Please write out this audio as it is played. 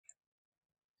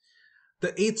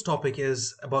The eighth topic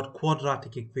is about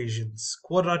quadratic equations.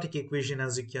 Quadratic equation,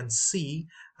 as you can see,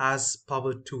 has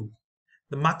power 2.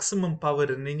 The maximum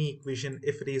power in any equation,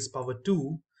 if it is power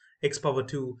 2, x power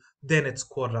 2, then it's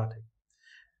quadratic.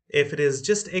 If it is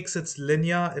just x, it's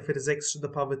linear. If it is x to the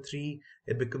power 3,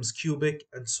 it becomes cubic,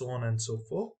 and so on and so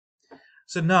forth.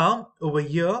 So now, over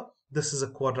here, this is a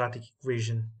quadratic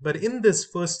equation. But in this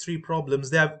first three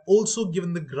problems, they have also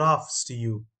given the graphs to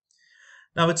you.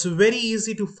 Now it's very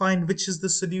easy to find which is the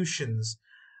solutions.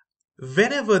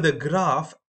 Whenever the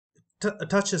graph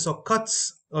touches or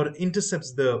cuts or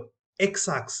intercepts the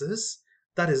x-axis,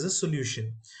 that is a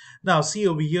solution. Now see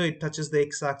over here, it touches the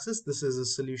x-axis. This is a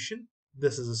solution.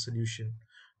 This is a solution.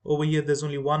 Over here, there's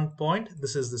only one point.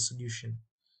 This is the solution.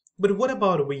 But what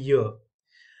about over here?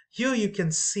 Here you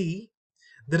can see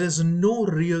there is no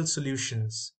real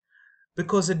solutions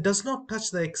because it does not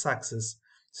touch the x-axis.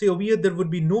 See over here there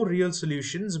would be no real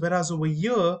solutions, whereas over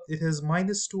here it is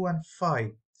 -2 and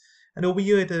 5. And over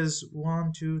here it is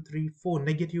 1, 2, 3, 4,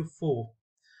 -4.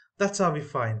 That's how we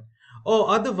find. Or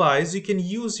otherwise you can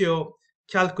use your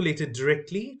calculator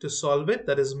directly to solve it.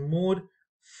 That is mod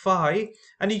phi.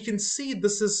 And you can see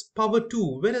this is power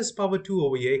 2. Where is power 2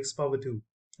 over here? X power 2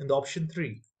 in the option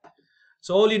 3.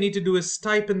 So all you need to do is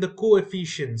type in the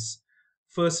coefficients.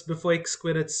 First, before x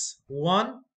squared it's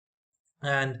 1,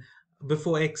 and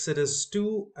before x it is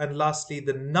 2, and lastly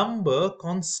the number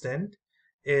constant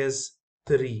is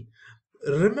 3.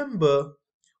 Remember,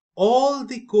 all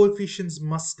the coefficients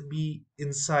must be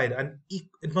inside and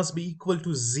it must be equal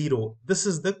to 0. This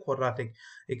is the quadratic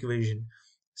equation.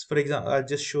 So for example, I'll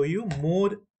just show you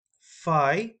mod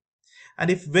phi, and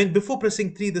if when before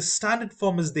pressing 3 the standard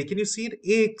form is there, can you see it?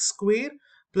 Ax squared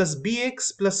plus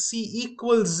bx plus c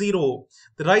equals 0.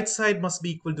 The right side must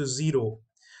be equal to 0.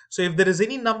 So if there is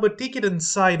any number, take it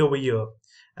inside over here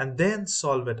and then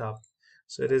solve it up.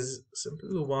 So it is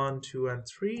simple 1, 2, and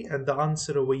 3, and the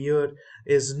answer over here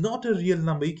is not a real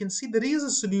number. You can see there is a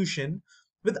solution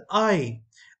with I.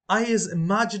 I is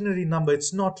imaginary number,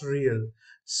 it's not real.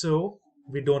 So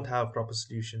we don't have proper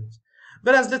solutions.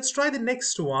 Whereas let's try the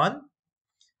next one.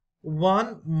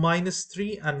 1,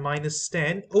 -3, and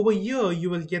 -10. Over here you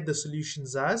will get the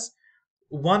solutions as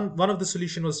one of the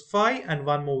solution was 5 and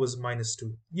one more was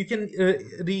 -2. You can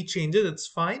rechange it, it's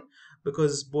fine,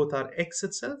 because both are x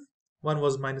itself. One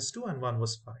was -2 and one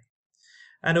was 5.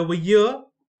 And over here,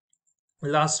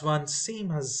 last one, same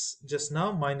as just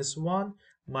now, -1,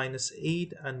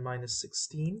 -8, and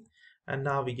 -16. And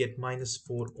now we get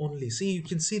 -4 only. See, you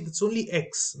can see that's only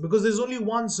x because there's only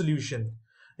one solution.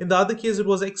 In the other case, it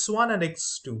was x1 and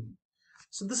x2.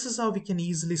 So this is how we can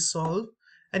easily solve.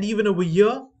 And even over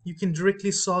here, you can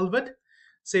directly solve it.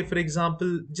 Say, for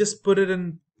example, just put it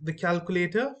in the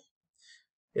calculator.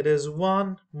 It is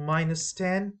 1,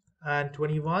 -10, and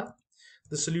 21.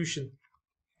 The solution,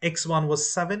 x1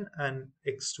 was 7 and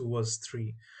x2 was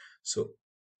 3. So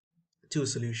two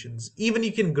solutions. Even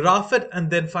you can graph it and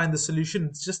then find the solution.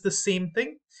 It's just the same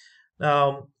thing.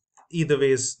 Either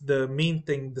ways, the main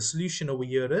thing, the solution over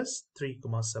here is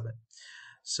 3,7.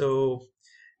 So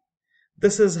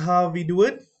this is how we do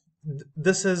it.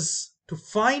 This is to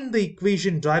find the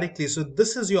equation directly. So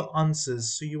this is your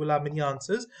answers. So you will have many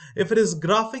answers. If it is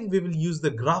graphing, we will use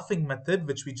the graphing method,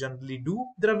 which we generally do.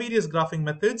 There are various graphing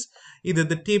methods, either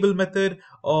the table method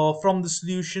or from the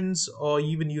solutions, or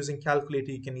even using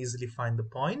calculator, you can easily find the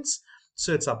points.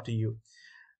 So it's up to you.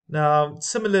 Now,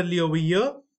 similarly over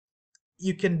here,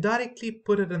 you can directly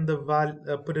put it in the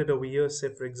put it over here. Say,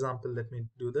 for example, let me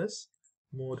do this.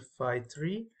 Mod phi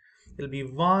 3. It'll be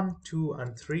 1, 2,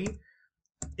 and 3.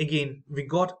 Again, we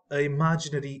got an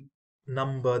imaginary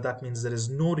number. That means there is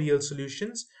no real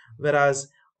solutions. Whereas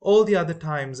all the other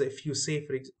times, if you say,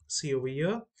 see over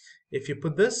here, if you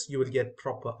put this, you will get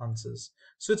proper answers.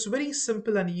 So it's very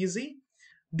simple and easy.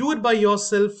 Do it by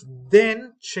yourself,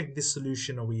 then check the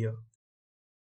solution over here.